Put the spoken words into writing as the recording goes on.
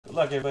Good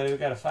luck, everybody. We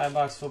got a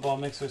 5-box football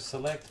mixer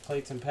select,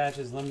 plates and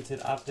patches,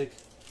 limited, optic,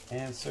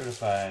 and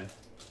certified.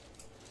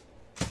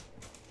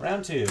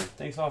 Round 2.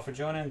 Thanks all for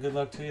joining. Good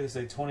luck to you. This is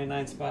a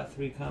 29 spot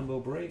 3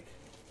 combo break.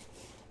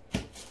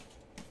 There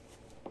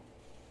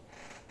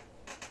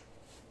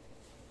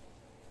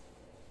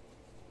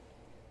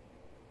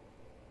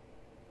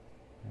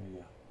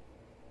you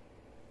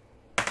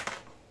go.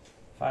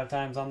 5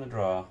 times on the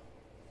draw.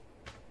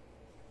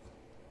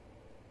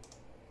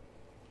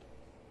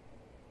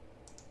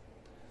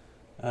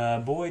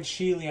 Boyd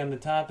Sheely on the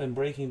top and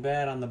Breaking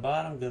Bad on the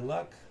bottom. Good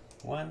luck.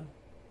 1,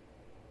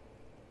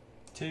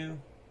 2,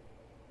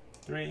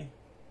 3,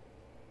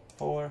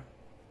 4,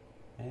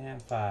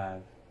 and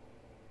 5.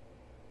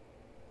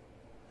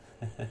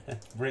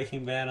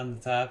 Breaking Bad on the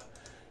top.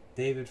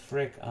 David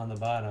Frick on the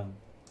bottom.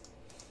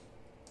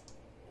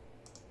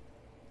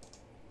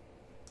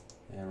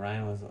 Yeah,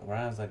 Ryan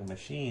was like a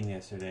machine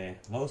yesterday.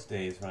 Most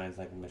days Ryan's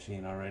like a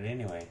machine already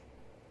anyway.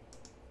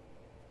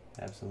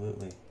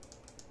 Absolutely.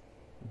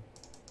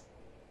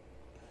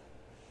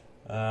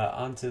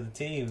 On to the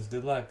teams.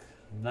 Good luck.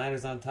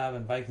 Niners on top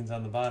and Vikings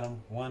on the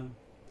bottom. 1,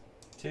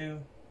 2,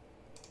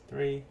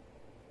 3,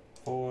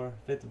 4.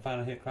 5th and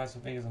final hit. Cross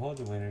your fingers and hold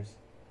your winners.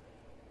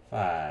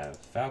 5.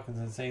 Falcons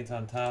and Saints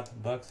on top.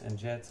 Bucks and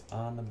Jets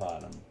on the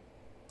bottom.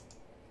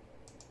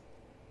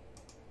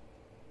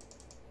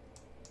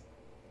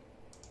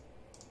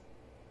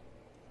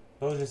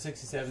 Bozier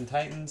 67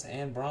 Titans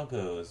and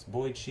Broncos.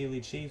 Boyd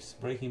Sheely Chiefs.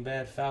 Breaking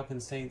Bad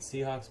Falcons, Saints,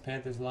 Seahawks,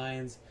 Panthers,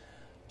 Lions,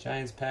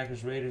 Giants,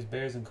 Packers, Raiders,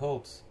 Bears, and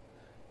Colts.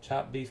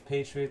 Chopped Beef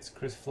Patriots,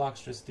 Chris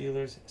Flockstra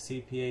Steelers,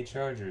 CPA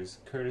Chargers,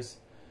 Curtis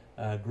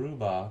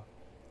Grubaugh,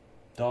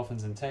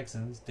 Dolphins and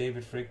Texans,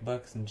 David Frick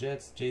Bucks and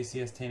Jets,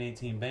 JCS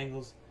 1018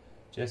 Bengals,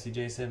 Jesse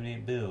J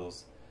 78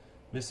 Bills,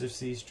 Mr.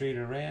 C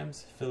Streeter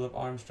Rams, Philip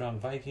Armstrong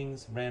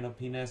Vikings, Randall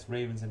P. Ness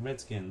Ravens and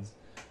Redskins,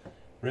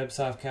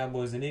 Rebsoft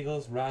Cowboys and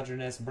Eagles, Roger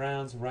Ness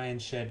Browns, Ryan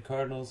Shed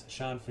Cardinals,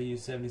 Sean For You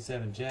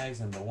 77 Jags,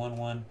 and the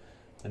 1-1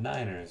 the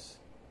Niners.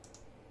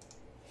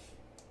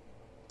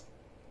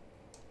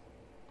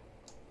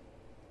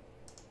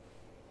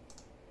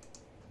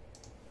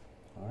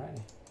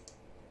 Alrighty.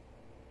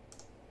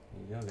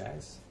 There you go,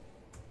 guys.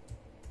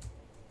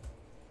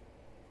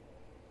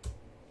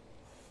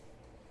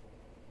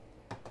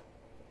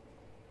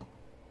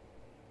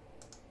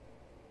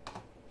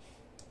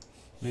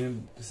 Maybe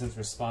since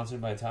we're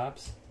sponsored by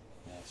Topps?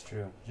 Yeah, that's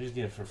true. You just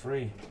get it for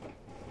free.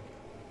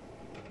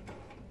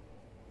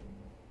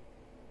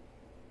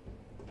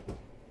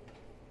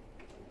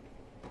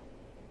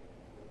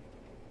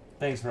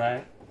 Thanks,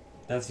 Riot.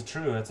 That's a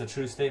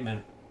true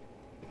statement.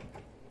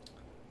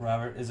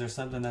 Robert, is there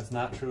something that's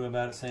not true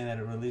about it saying that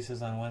it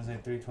releases on Wednesday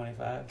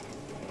 3/25?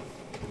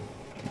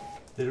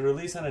 Did it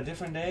release on a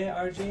different day,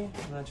 RG?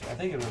 I'm not sure. I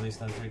think it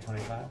released on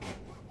 3/25.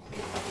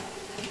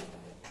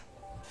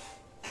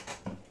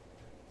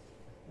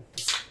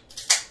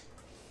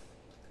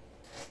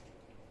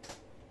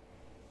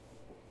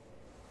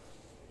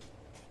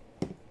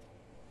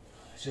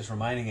 It's just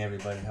reminding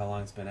everybody how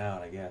long it's been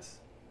out, I guess.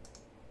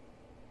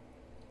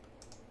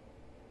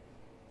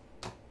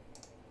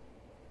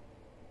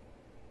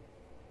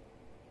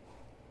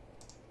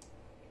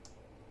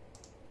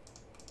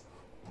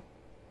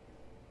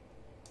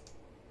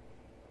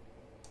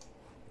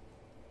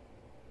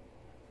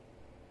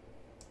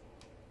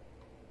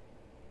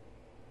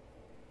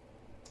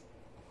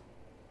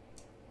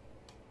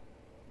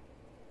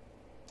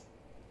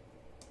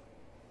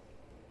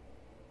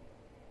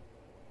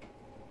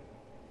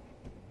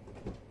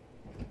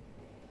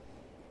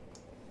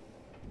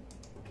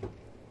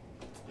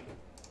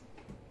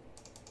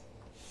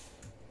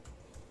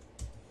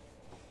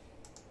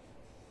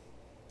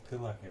 Good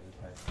luck,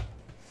 everybody.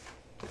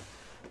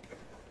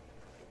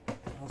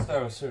 I'll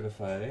start with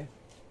certified, eh?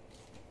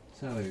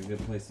 Sounds like a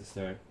good place to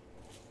start.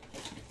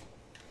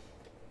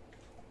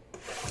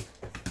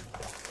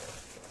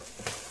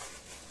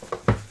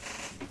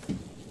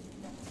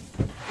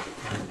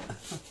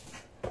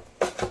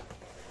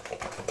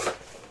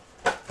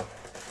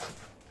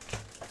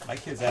 My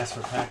kids ask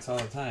for packs all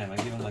the time. I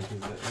give them like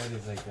these, I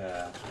think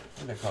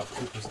they're called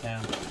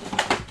Cooperstown.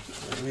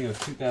 I think it was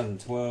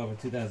 2012 or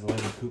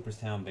 2011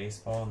 Cooperstown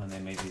baseball, and then they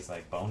made these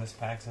like bonus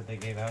packs that they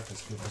gave out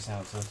because Cooperstown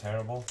was so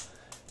terrible.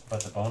 But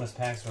the bonus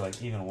packs were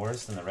like even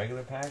worse than the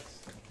regular packs.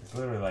 It's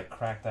literally like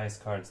cracked ice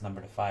cards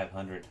numbered to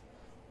 500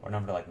 or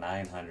numbered to like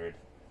 900.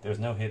 There's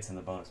no hits in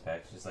the bonus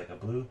packs. Just like a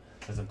blue.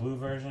 There's a blue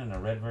version and a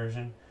red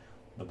version.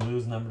 The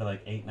blue's numbered to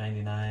like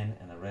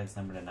 $8.99 and the red's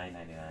numbered to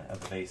 $9.99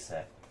 of the base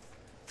set.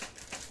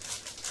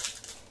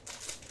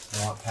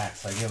 They want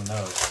packs, so I give them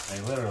those.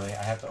 They literally,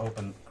 I have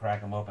to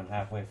crack them open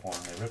halfway for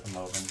them. They rip them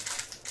open.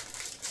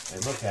 They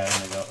look at it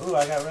and they go, ooh,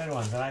 I got red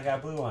ones and I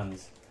got blue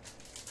ones.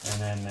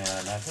 And then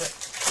that's it.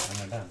 And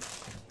they're done.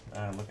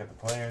 And look at the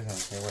players and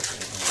say what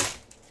they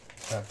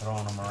start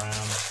throwing them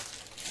around.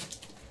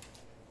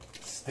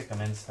 Stick them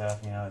in stuff,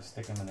 you know,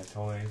 stick them in the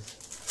toys.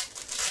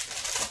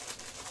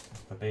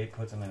 The babe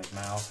puts them in his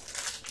mouth.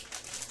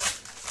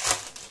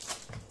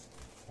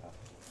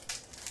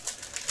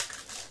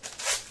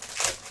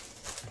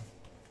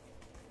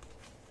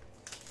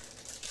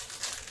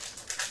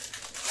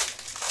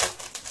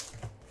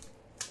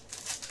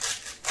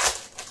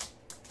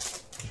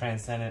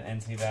 Transcendent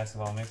NC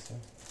basketball mixer.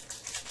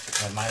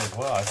 I might as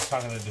well. I was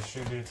talking to the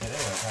distributor today.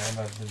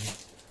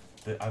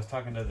 I was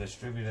talking to the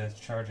distributor that's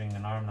charging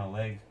an arm and a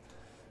leg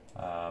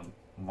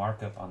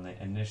markup on the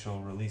initial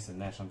release of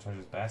National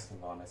Treasures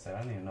basketball, and I said,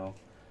 I don't even know.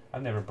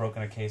 I've never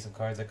broken a case of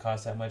cards that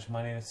cost that much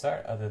money to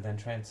start, other than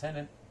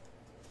Transcendent.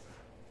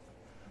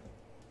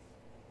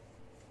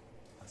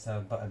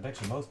 So, but I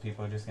bet you most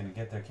people are just going to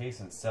get their case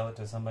and sell it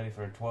to somebody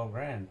for 12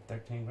 grand,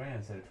 13 grand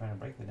instead of trying to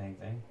break the dang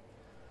thing.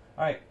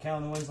 Alright,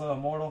 Kellen Winslow,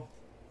 Immortal.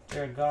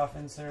 Jared Goff,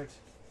 insert.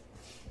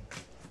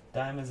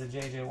 Diamonds of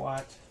JJ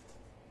Watt.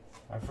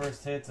 Our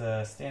first hit's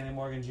Stanley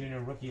Morgan Jr.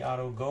 Rookie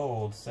Auto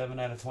Gold, 7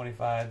 out of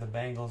 25, the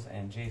Bengals,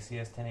 and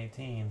JCS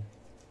 1018.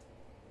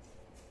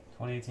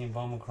 2018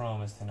 Bowman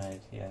Chrome is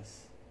tonight,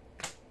 yes.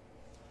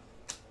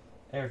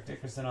 Eric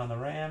Dickerson on the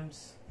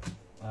Rams.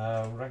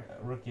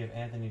 Rookie of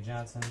Anthony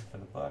Johnson for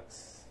the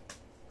Bucks.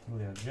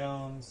 Julio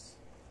Jones.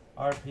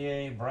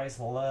 RPA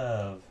Bryce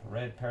Love,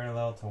 red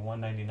parallel to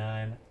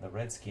 199, the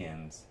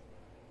Redskins.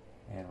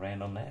 And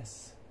Randall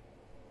Ness.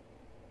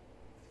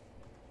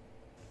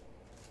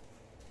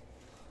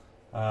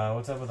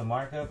 What's up with the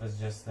markup is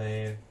just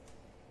their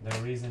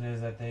reason is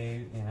that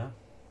they,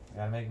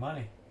 gotta make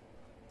money.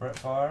 Brett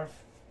Favre,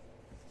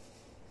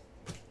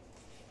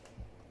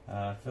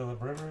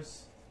 Phillip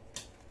Rivers,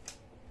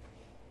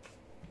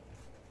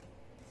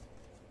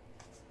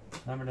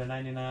 number to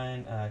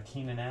 99,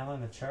 Keenan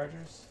Allen, the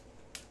Chargers.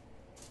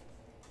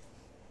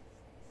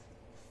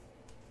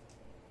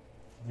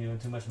 Leaving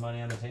too much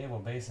money on the table,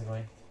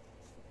 basically.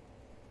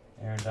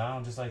 Aaron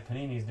Donald, just like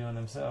Panini's doing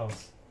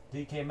themselves.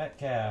 DK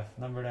Metcalf,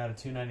 numbered out of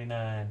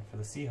 299 for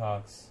the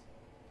Seahawks.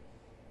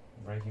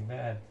 Breaking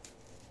Bad.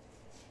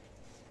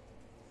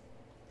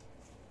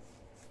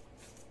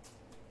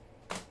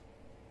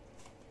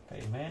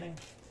 Peyton Manning.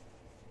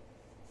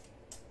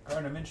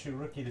 Gardner Minshew,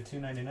 rookie to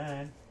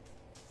 299.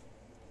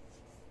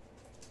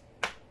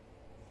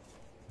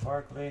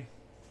 Barkley.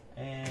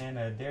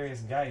 And Darius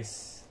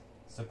Geis,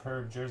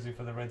 superb jersey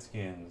for the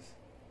Redskins.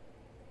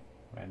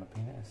 Randall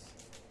Penis.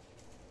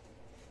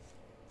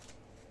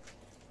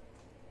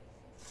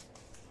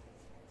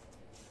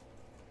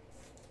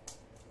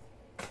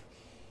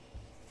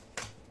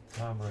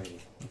 Tom Brady.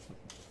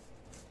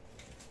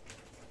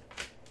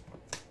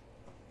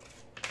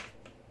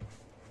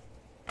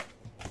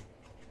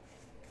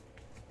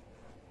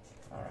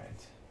 All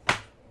right.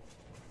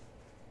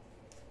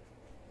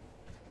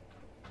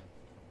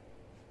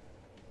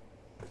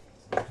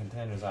 So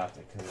Contenders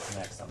Optic, because it's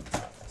next on the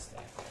top of the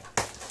stand.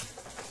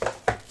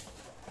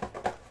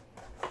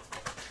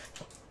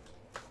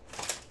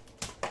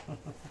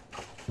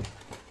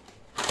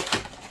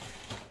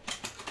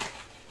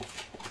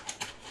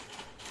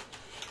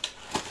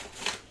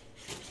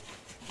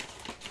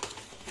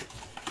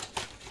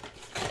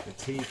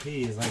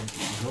 TP is like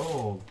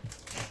gold.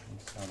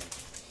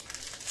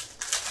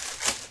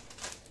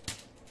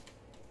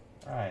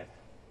 Alright.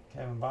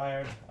 Kevin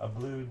Byard, a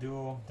blue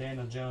duel,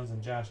 Daniel Jones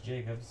and Josh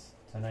Jacobs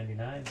to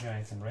 99,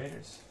 Giants and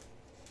Raiders.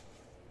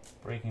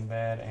 Breaking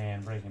Bad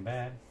and Breaking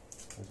Bad.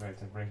 Goes right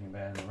to Breaking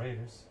Bad and the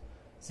Raiders.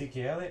 CK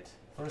Elliott,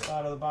 first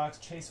out of the box,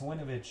 Chase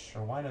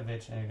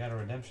Winovich, and he got a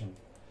redemption.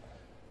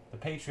 The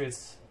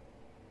Patriots,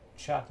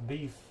 chopped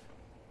beef.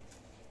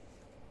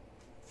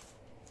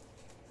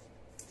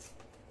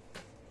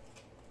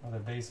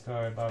 Another base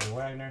card, Bobby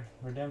Wagner.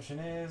 Redemption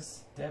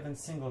is Devin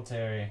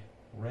Singletary.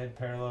 Red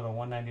parallel to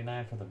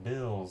 199 for the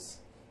Bills.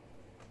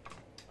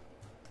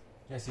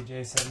 Jesse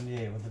J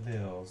 78 with the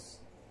Bills.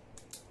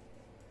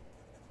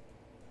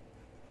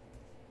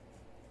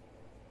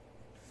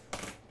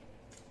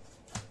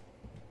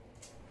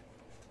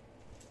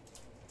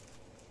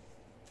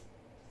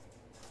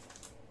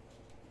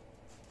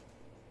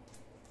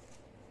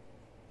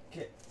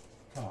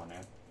 Come on now.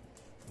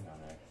 Get on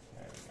there.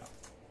 There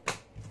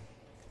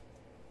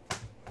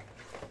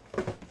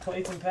we go.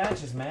 Clayton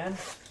Patches, man.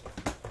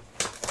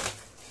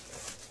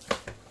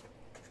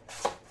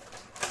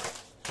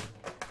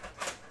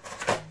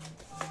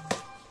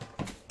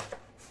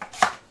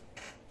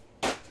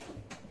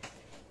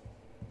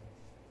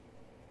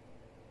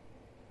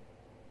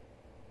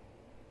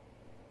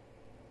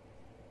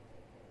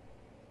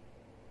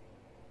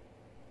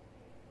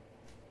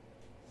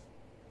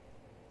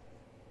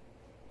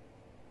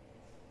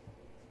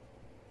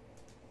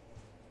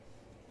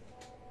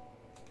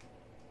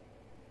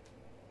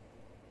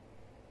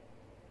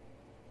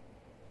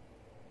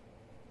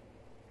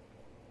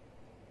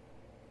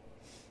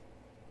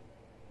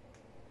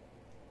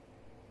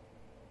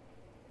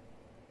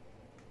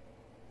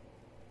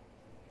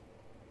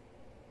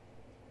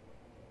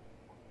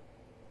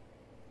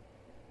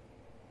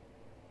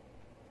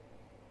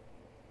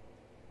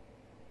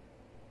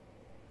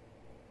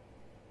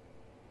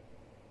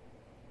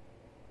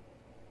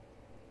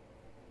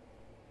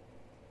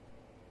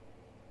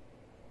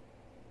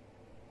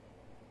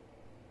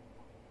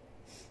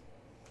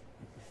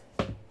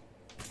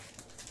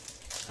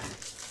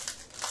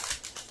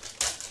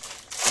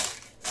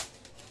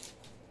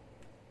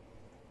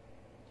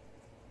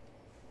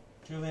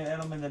 Julian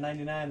Edelman to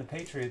 99, the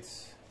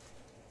Patriots.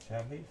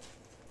 Shabby.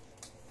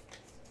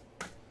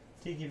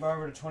 Tiki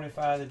Barber to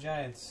 25, the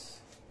Giants.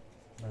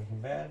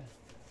 Breaking Bad.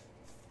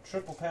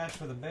 Triple patch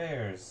for the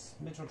Bears.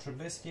 Mitchell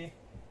Trubisky,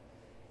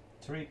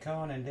 Tariq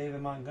Cohen, and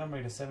David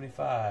Montgomery to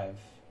 75.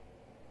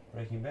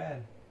 Breaking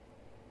Bad.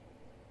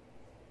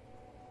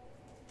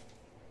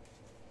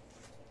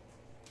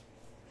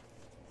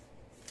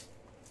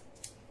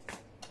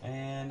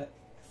 And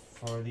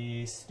for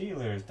the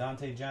Steelers,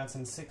 Dante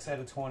Johnson, 6 out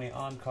of 20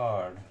 on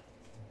card.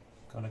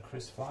 Going to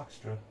Chris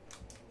Foxtra.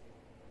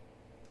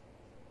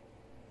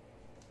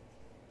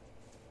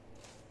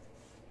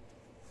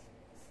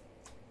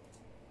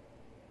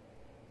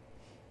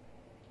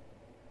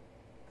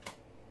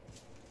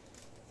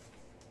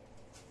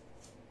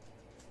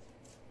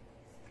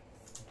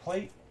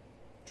 Plate,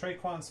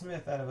 Traquan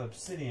Smith out of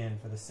Obsidian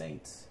for the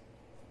Saints.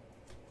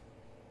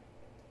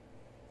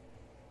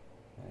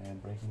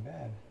 And Breaking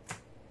Bad.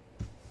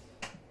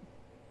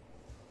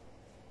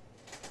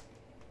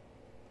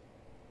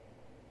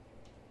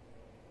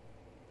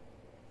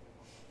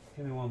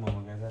 Give me one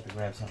moment, guys. I have to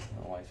grab something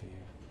from my wifey here.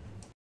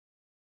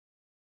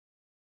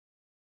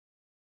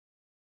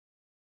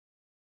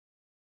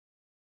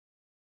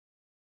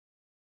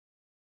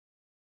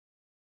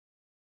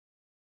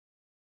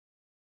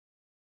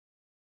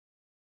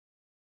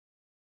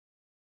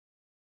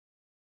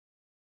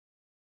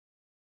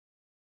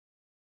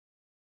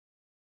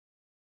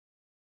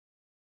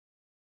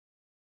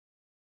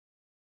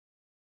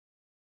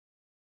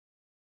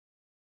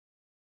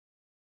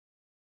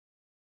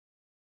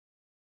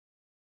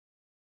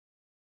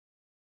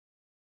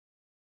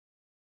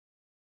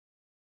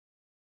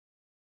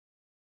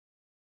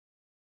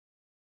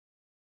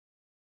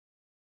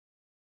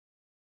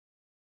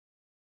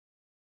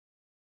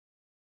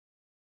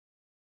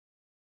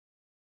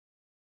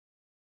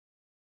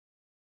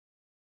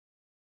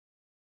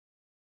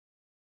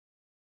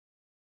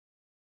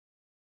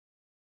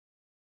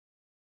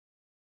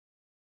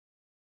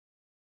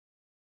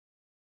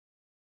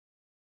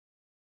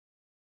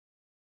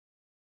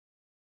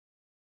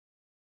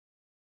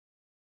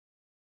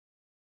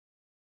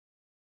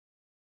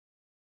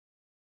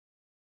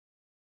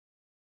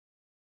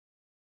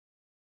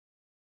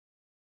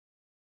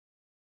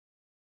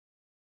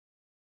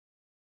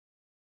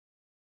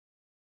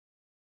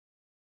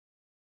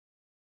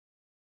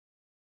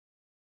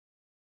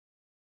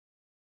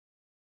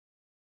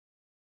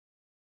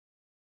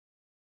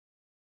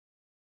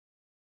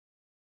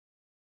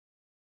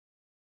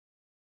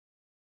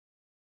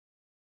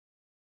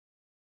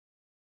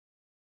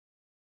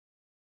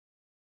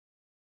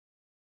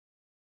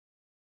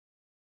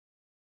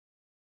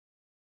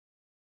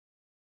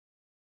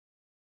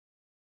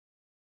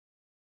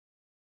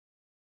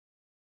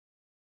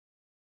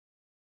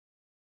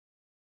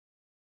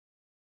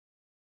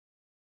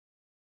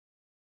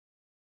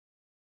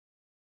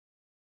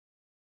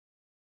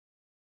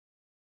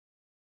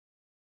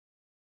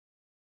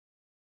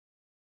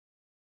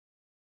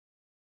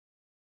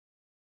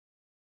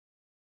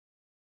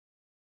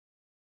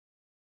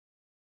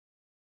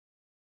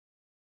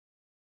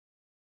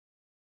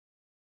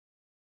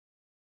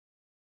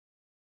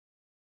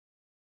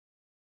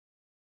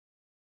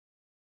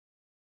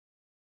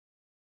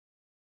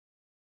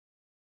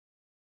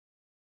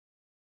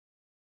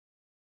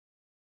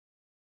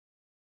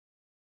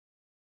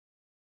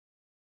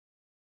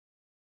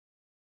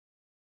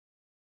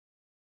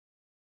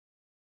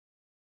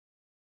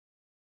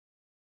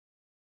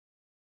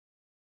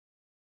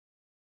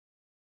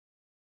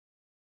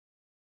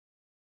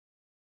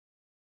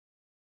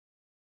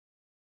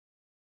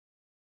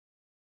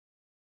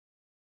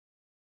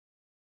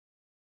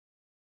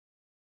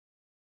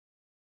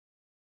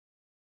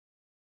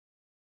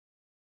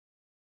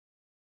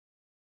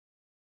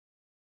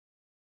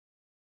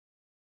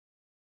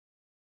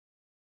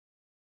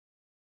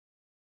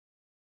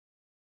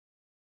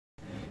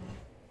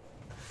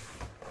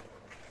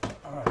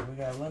 Alright, we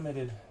got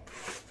limited.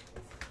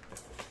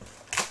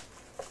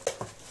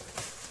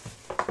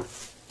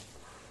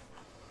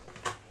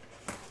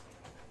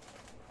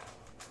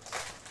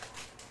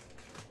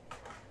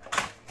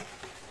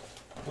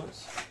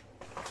 Whoops.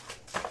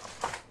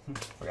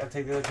 Forgot to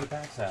take the other 2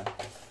 packs out.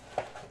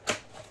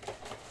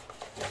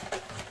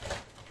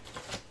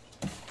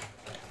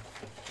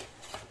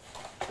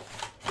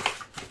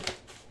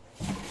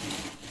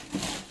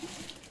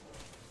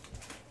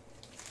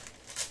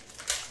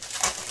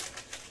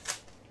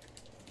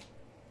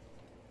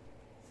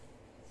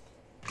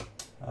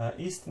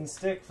 Easton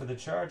Stick for the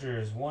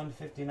Chargers,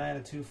 159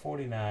 to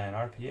 249,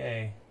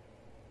 RPA,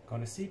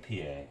 going to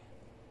CPA.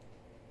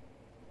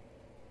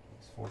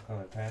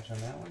 4-color patch on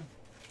that one.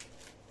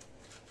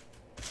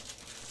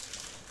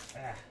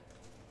 Ah.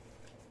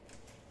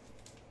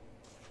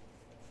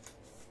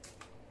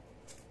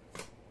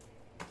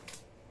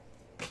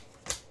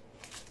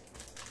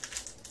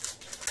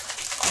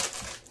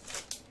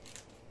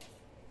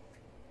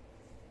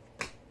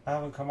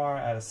 Alvin Kamara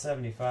out of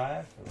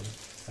 75 for the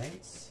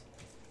Saints.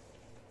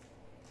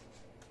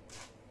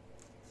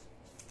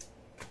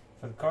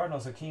 For the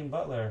Cardinals, Hakeem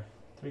Butler,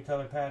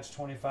 3-color patch,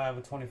 25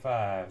 of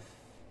 25.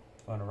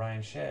 Going to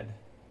Ryan Shedd.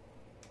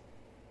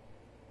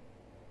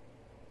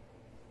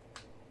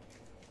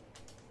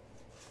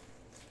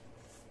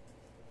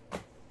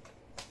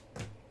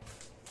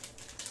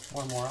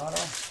 One more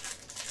auto.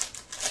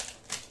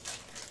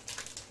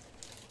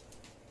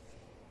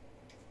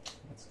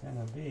 It's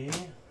going to be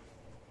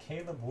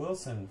Caleb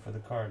Wilson for the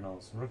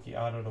Cardinals. Rookie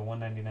auto to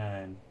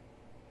 199.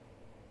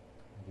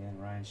 Again,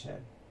 Ryan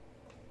Shedd.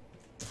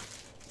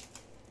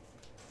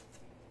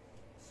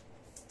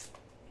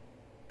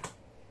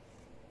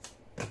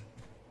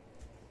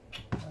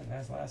 Alright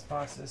guys, last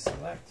box is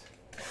select.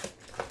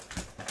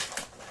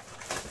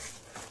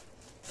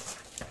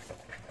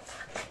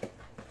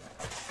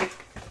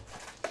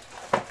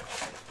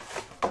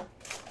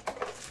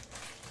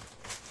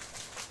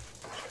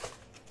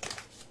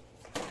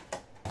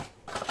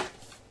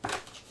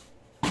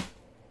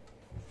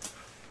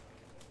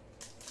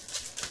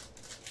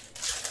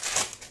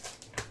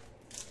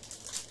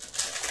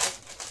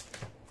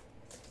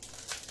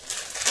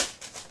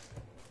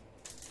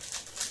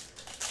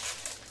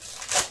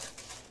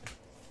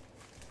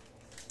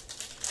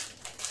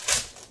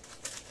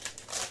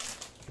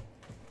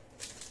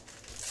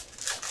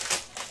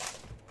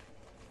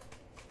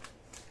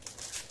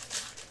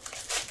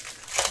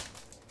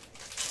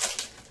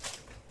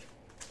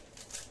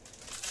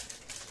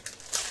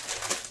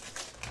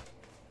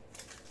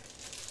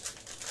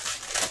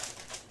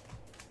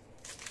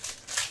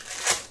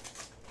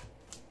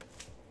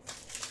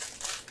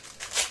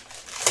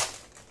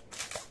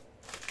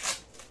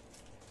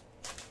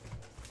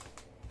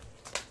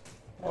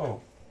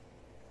 Whoa.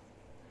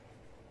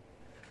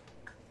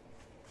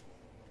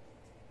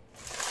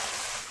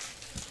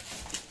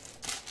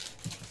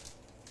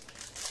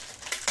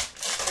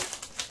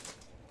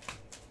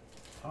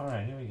 All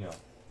right, here we go.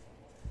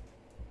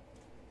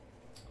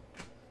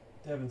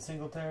 Devin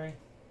Singletary.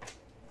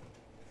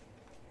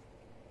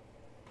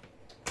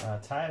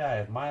 Tie-dye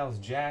of Miles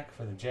Jack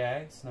for the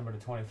Jags, number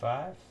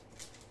 /25.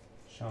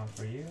 Shown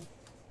for you.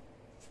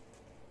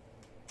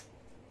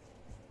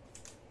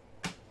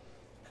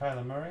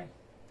 Kyler Murray.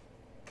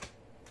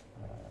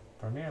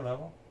 Premier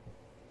level.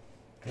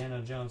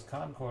 Daniel Jones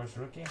Concourse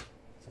rookie.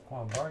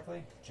 Saquon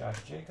Barkley.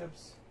 Josh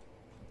Jacobs.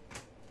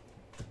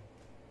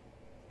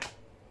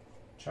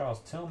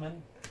 Charles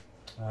Tillman.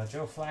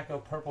 Joe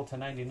Flacco purple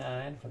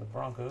 /99 for the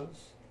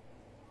Broncos.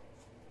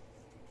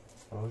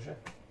 Exposure.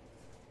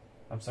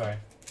 I'm sorry.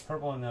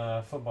 Purple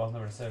in football is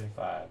number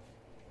 75.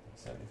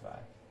 75.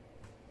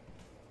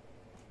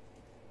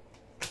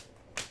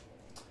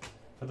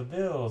 For the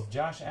Bills,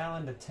 Josh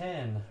Allen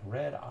 /10,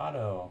 red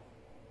auto.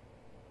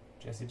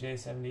 Jesse J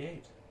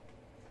 78.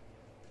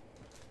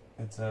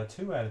 It's a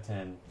 2 out of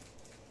 10.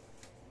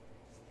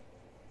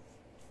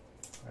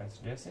 That's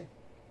Jesse.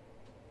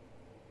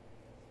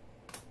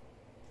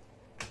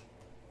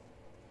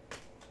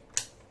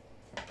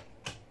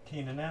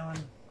 Keenan Allen,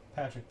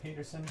 Patrick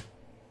Peterson.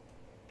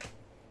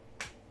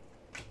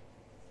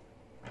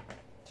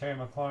 Terry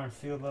McLaurin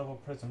field level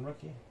prism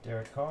rookie,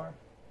 Derek Carr.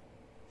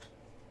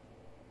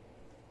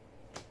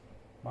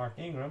 Mark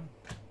Ingram.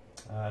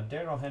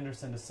 Darrell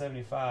Henderson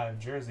 /75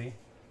 jersey,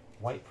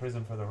 white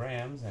prism for the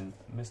Rams, and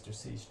Mr.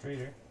 C.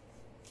 Streeter.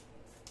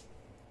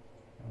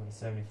 Number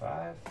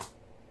 /75.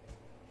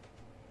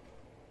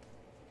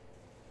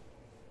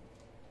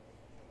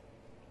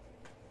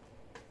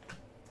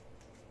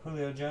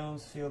 Julio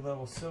Jones field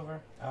level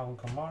silver, Alvin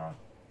Kamara.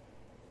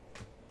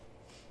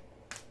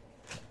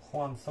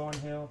 Juan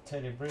Thornhill,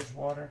 Teddy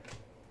Bridgewater,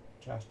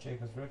 Josh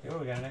Jacobs rookie. Oh,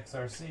 we got an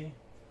XRC.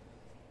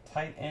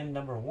 Tight end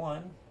number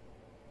 1.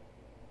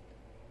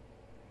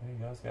 There you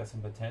go, it's got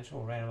some potential.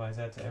 We'll randomize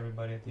that to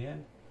everybody at the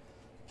end.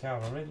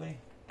 Calvin Ridley.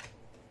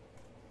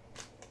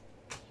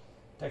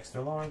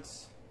 Dexter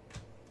Lawrence.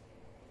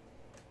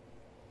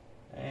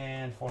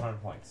 And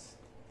 400 points.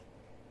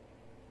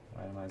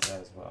 Randomize that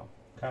as well.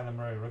 Kyler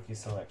Murray rookie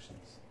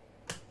selections.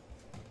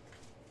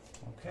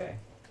 Okay.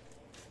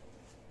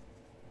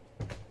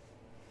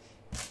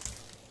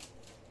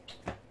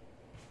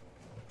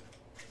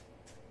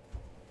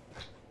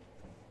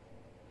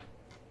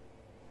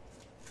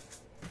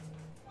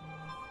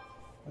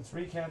 Let's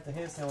recap the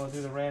hits, then we'll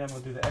do the random.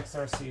 We'll do the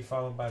XRC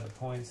followed by the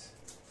points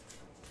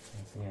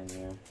at the end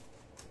here.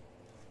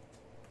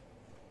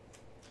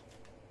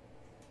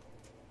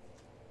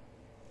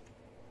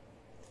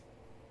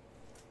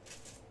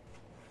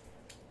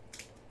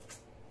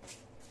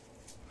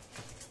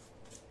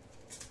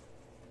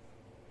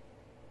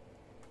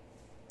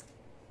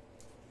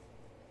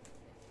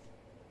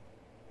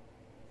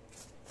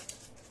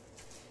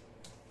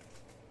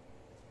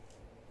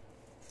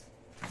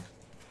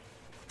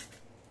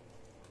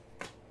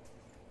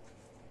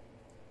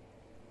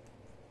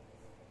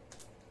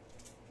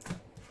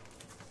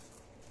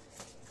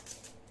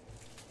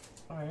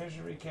 Alright, here's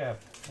your recap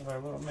of our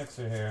little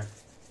mixer here.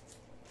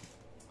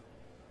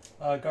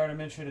 Gardner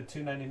Minshew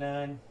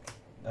 /299,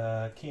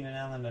 Keenan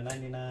Allen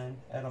 /99,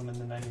 Edelman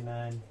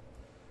 /99,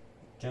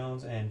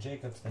 Jones and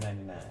Jacobs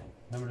 /99.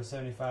 Number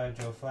 /75,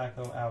 Joe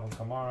Flacco, Alvin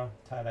Kamara,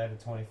 tie-dye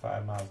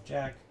 /25, Miles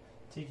Jack,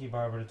 Tiki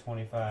Barber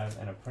 /25,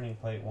 and a printing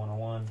plate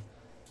 101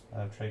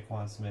 of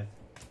Traquan Smith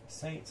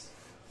Saints.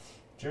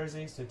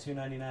 Jerseys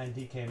 /299,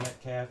 DK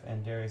Metcalf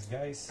and Darius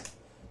Geis.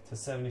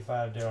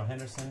 /75, Darrell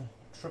Henderson.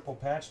 triple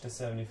patch to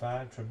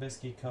 75,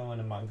 Trubisky, Cohen,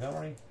 and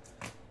Montgomery.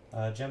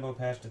 Jumbo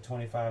patch to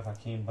 25,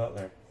 Hakeem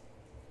Butler.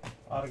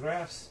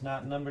 Autographs,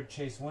 not numbered,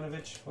 Chase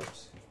Winovich.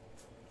 Whoops.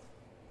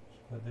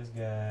 Put this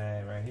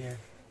guy right here.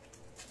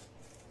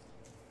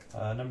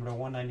 Number to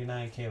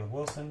 199, Caleb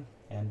Wilson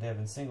and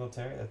Devin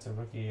Singletary. That's a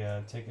rookie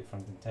ticket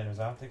from Contenders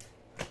Optic.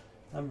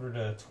 Number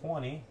to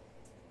 20,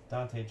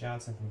 Dante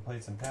Johnson from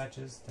Plates and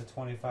Patches. To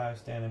 25,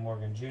 Stanley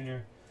Morgan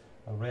Jr.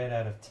 A red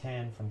out of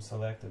 10 from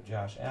Select of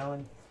Josh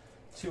Allen.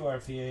 2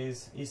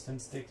 RPAs, Easton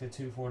Stick to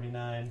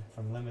 249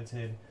 from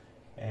Limited,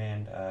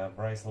 and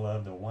Bryce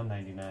Love to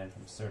 199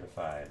 from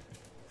Certified.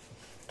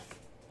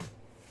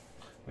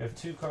 We have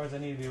 2 cards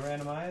that need to be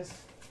randomized.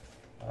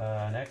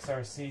 An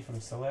XRC from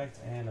Select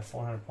and a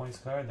 400 points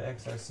card. The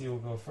XRC will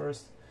go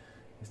first.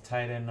 It's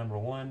tight end number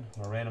 1.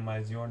 We'll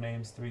randomize your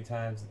names 3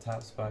 times. The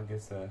top spot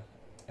gets the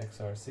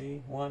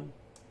XRC. 1,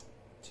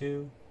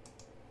 2,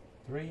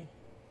 3.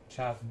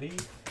 Chopped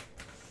beef.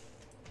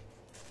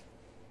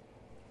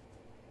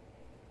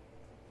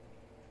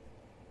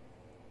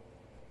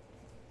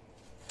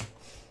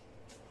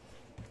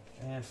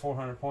 And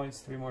 400 points,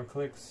 3 more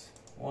clicks.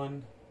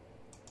 1,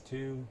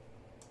 2,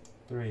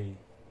 3.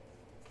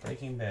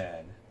 Breaking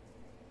Bad.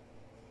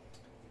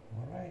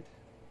 Alright.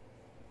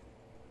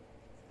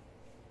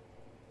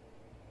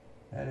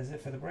 That is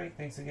it for the break.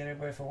 Thanks again,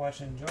 everybody, for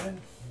watching and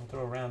joining. We'll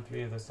throw around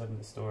 3 of this up in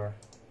the store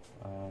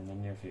in the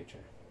near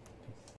future.